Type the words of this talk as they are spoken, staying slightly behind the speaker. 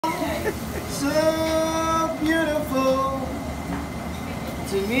So beautiful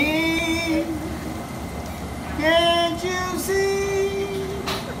to me. Can't you see?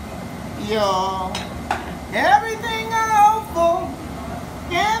 You're everything I hope for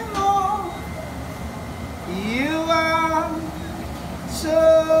and more. You are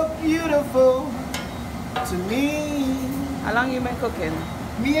so beautiful to me. How long you been cooking?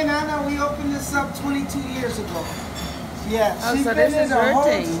 Me and Anna, we opened this up 22 years ago. Yeah, Oh, she's so been this in is the your whole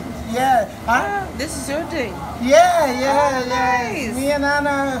thing. Yeah. Ah, this is your thing. Yeah, Oh, nice. Me and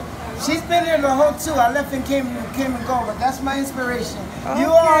Anna, she's been here the whole too. I left and came and go, but that's my inspiration. Okay, you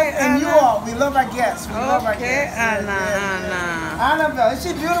are and Anna. you are. We love our guests. We love our Okay, guests. Anna, Anna. Annabelle, is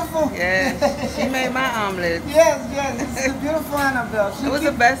she beautiful? Yes, she made my omelet. Yes, this is a beautiful Annabelle. It was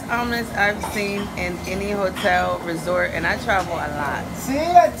the best omelets I've seen in any hotel, resort, and I travel a lot. See,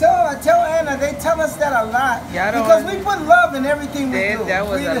 I tell Anna, they tell us that a lot. Because we put love in everything we do. There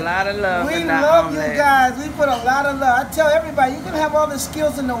was a lot of love in that love omelet. you guys. We put a lot of love. I tell everybody, you can have all the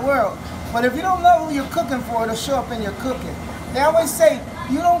skills in the world, but if you don't love who you're cooking for, it'll show up in your cooking. They always say,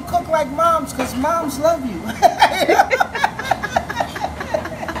 you don't cook like moms because moms love you.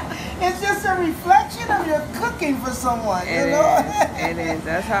 It's just a reflection of your cooking for someone, you know? It is.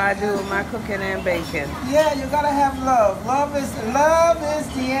 That's how I do with my cooking and baking. Yeah, you gotta have love. Love is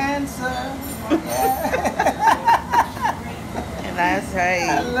the answer. Yeah. And that's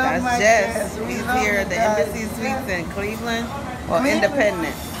right. That's Jess. He's here at the Embassy Suites in Cleveland or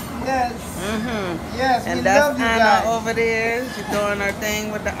Independence. Yes. Yes, and we that's love you Anna guys. over there. She's doing her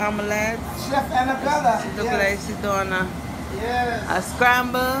thing with the omelette. Chef Annabella. She look like she's doing a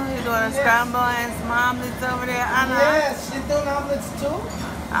scramble. You're doing a scramble and some omelets over there, Anna. Yes, she's doing omelets too. Oh,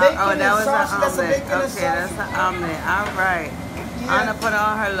 that was an That's a omelet. bacon and Okay, that's an omelet. All right. Anna put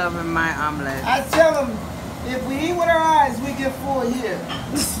all her love in my omelet. I tell them, if we eat with our eyes, we get full here.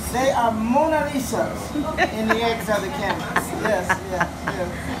 They are Mona Lisas in the eggs of the canvas. Yes.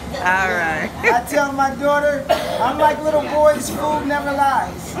 All right. I tell my daughter, I'm like little boys, food never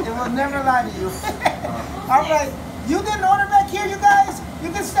lies. It will never lie to you. All right. You getting order back here, you guys?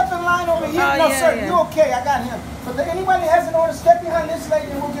 You can step in line over here. No, sir, you okay. I got him. But anybody that has an order, step behind this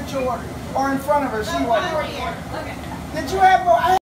lady and we'll get your order. Or in front of her. She ordered. Did you have